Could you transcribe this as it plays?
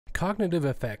Cognitive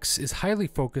FX is highly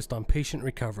focused on patient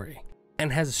recovery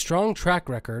and has a strong track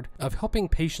record of helping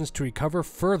patients to recover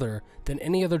further than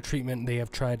any other treatment they have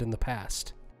tried in the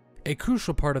past. A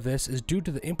crucial part of this is due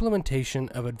to the implementation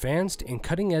of advanced and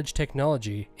cutting-edge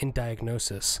technology in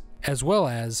diagnosis, as well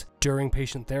as during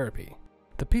patient therapy.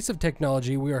 The piece of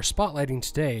technology we are spotlighting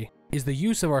today is the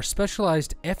use of our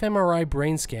specialized fMRI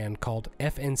brain scan called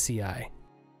fNCI.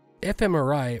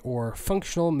 fMRI, or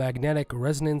Functional Magnetic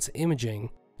Resonance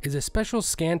Imaging, is a special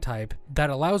scan type that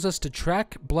allows us to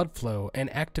track blood flow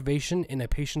and activation in a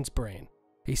patient's brain,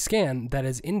 a scan that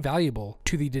is invaluable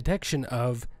to the detection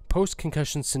of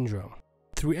post-concussion syndrome.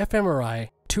 Through fMRI,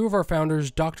 two of our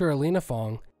founders, Dr. Alina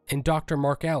Fong and Dr.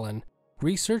 Mark Allen,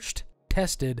 researched,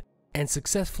 tested, and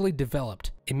successfully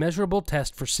developed a measurable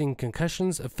test for seeing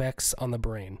concussion's effects on the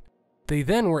brain. They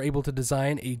then were able to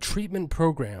design a treatment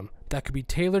program that could be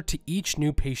tailored to each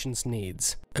new patient's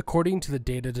needs, according to the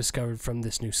data discovered from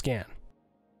this new scan.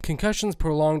 Concussion's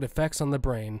prolonged effects on the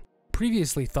brain,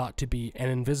 previously thought to be an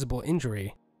invisible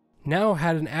injury, now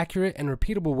had an accurate and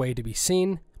repeatable way to be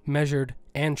seen, measured,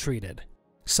 and treated,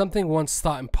 something once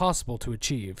thought impossible to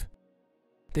achieve.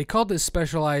 They called this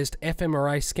specialized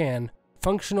fMRI scan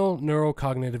Functional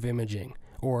Neurocognitive Imaging,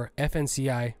 or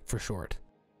fNCI for short.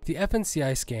 The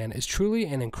fNCI scan is truly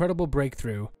an incredible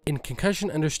breakthrough in concussion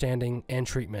understanding and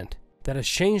treatment that has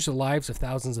changed the lives of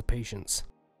thousands of patients.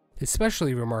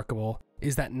 Especially remarkable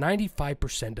is that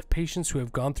 95% of patients who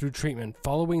have gone through treatment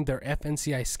following their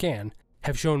fNCI scan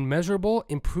have shown measurable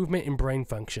improvement in brain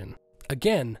function.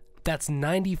 Again, that's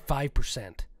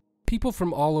 95%. People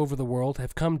from all over the world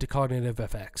have come to Cognitive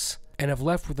FX and have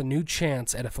left with a new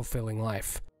chance at a fulfilling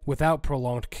life, without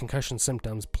prolonged concussion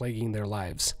symptoms plaguing their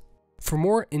lives. For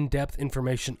more in-depth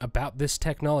information about this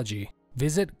technology,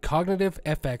 visit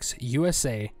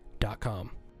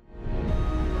cognitivefxusa.com.